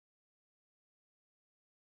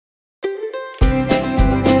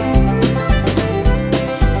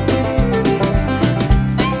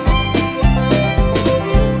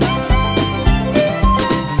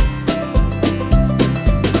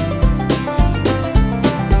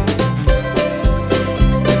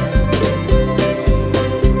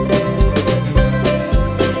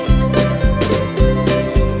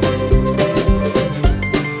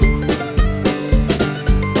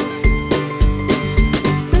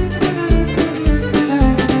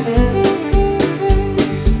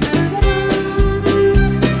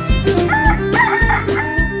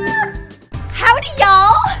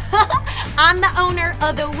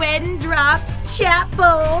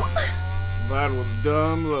that was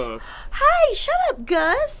dumb luck. Hey, shut up,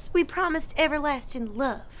 Gus. We promised everlasting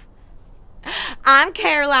love. I'm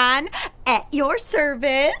Caroline, at your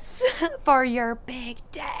service for your big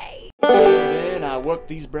day. Then I work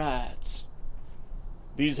these brides.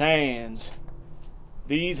 These hands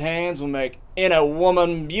will make any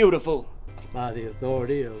woman beautiful. By the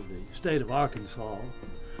authority of the state of Arkansas,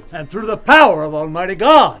 and through the power of Almighty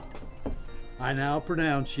God, I now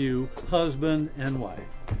pronounce you husband and wife.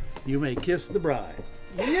 You may kiss the bride.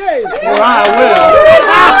 Yay! Or I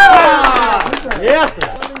will. Yes,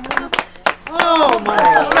 sir. Oh, my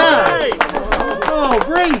God. Oh,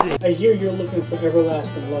 Breezy. I hear you're looking for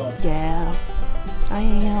everlasting love. Yeah, I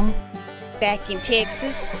am. Back in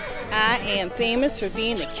Texas, I am famous for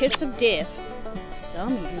being the kiss of death.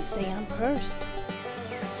 Some even say I'm cursed.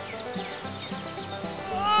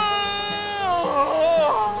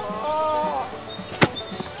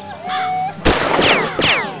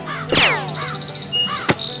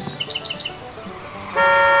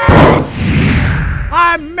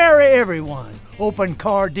 I marry everyone. Open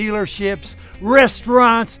car dealerships,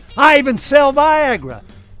 restaurants. I even sell Viagra.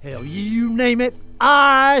 Hell, you name it,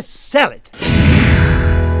 I sell it. You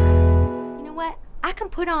know what? I can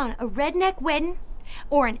put on a redneck wedding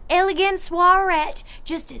or an elegant soirette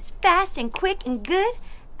just as fast and quick and good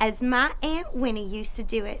as my Aunt Winnie used to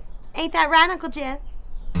do it. Ain't that right, Uncle Jeff?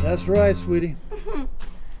 That's right, sweetie.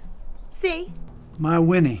 See? My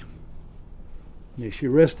Winnie, may she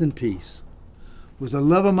rest in peace, was the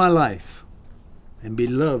love of my life and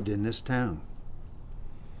beloved in this town.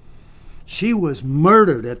 She was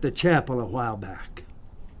murdered at the chapel a while back,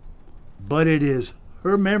 but it is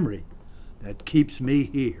her memory that keeps me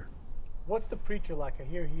here. What's the preacher like? I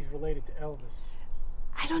hear he's related to Elvis.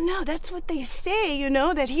 I don't know, that's what they say, you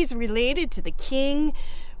know, that he's related to the king,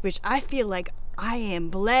 which I feel like I am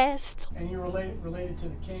blessed. And you're related to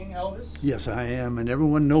the king, Elvis? Yes, I am, and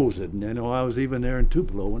everyone knows it, and they know I was even there in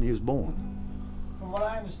Tupelo when he was born. From what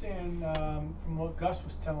I understand, from what Gus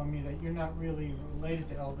was telling me, that you're not really related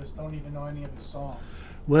to Elvis, don't even know any of his songs.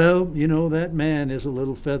 Well, you know, that man is a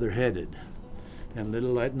little feather-headed and a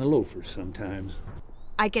little light in the loafers sometimes.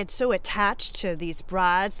 I get so attached to these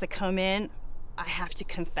brides that come in, I have to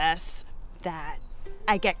confess that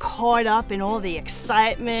I get caught up in all the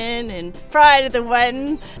excitement and pride of the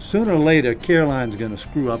wedding. Sooner or later, Caroline's gonna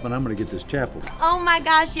screw up and I'm gonna get this chapel. Oh my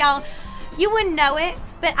gosh, y'all. You wouldn't know it,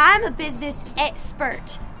 but I'm a business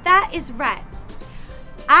expert. That is right.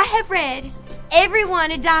 I have read every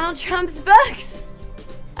one of Donald Trump's books.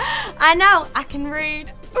 I know, I can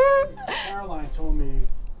read. Caroline told me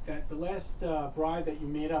that the last bride that you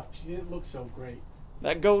made up, she didn't look so great.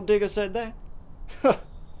 That gold digger said that?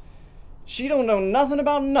 She don't know nothing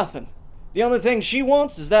about nothing. The only thing she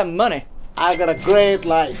wants is that money. I got a great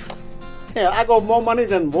life. Yeah, I got more money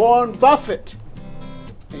than Warren Buffett.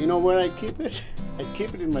 And you know where I keep it? I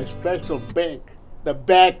keep it in my special bank, the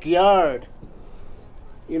backyard.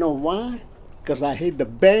 You know why? Because I hate the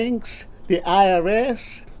banks, the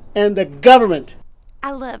IRS, and the government.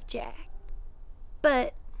 I love Jack.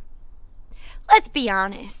 But let's be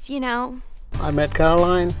honest, you know. I met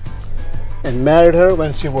Caroline and married her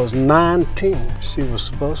when she was 19. She was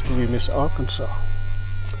supposed to be Miss Arkansas.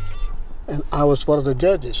 And I was one of the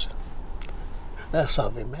judges. That's how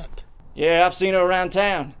we met. Yeah, I've seen her around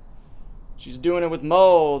town. She's doing it with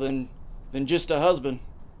more than just a husband.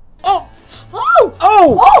 Oh!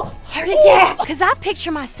 Heart attack! Because I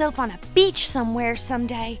picture myself on a beach somewhere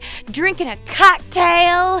someday, drinking a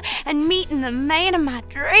cocktail and meeting the man of my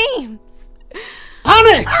dreams.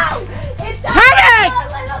 Honey! Oh! It's Honey!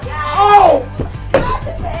 little guy! Oh! Not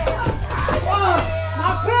the pills!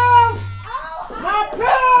 My pills! My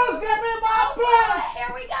pills! Give me my pills!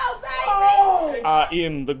 Here we go, baby! Oh! I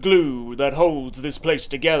am the glue that holds this place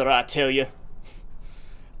together, I tell you.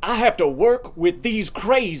 I have to work with these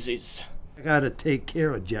crazies. I gotta take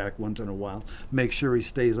care of Jack once in a while, make sure he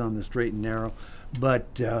stays on the straight and narrow,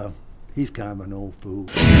 but he's kind of an old fool.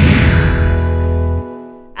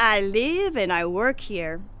 I live and I work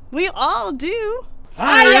here. We all do.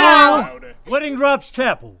 Hi, y'all! Wedding Drops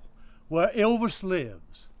Chapel, where Elvis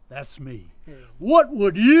lives. That's me. What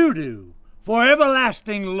would you do for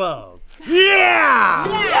everlasting love? Yeah!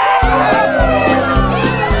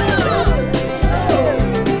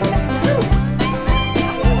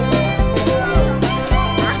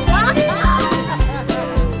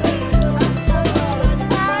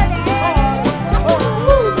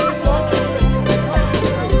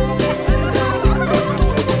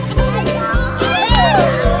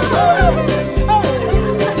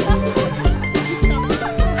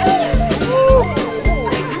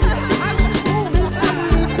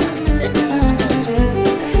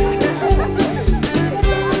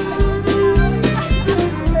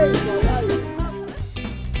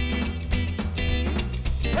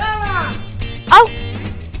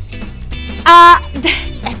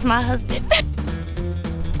 my husband.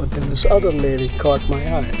 But then this other lady caught my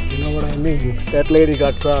eye. You know what I mean? That lady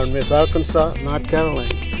got crowned Miss Arkansas, not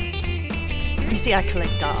Caroline. You see, I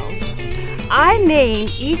collect dolls. I name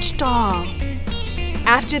each doll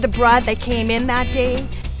after the bride that came in that day.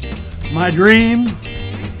 My dream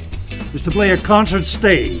is to play a concert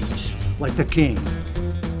stage like the king.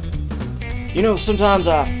 You know, sometimes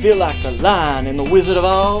I feel like the lion in The Wizard of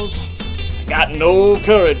Oz. I got no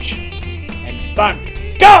courage. And by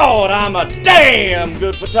God, I'm a damn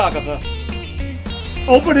good photographer.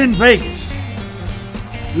 Open in Vegas.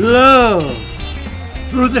 Love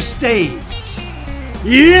through the stage.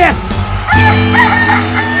 Yes!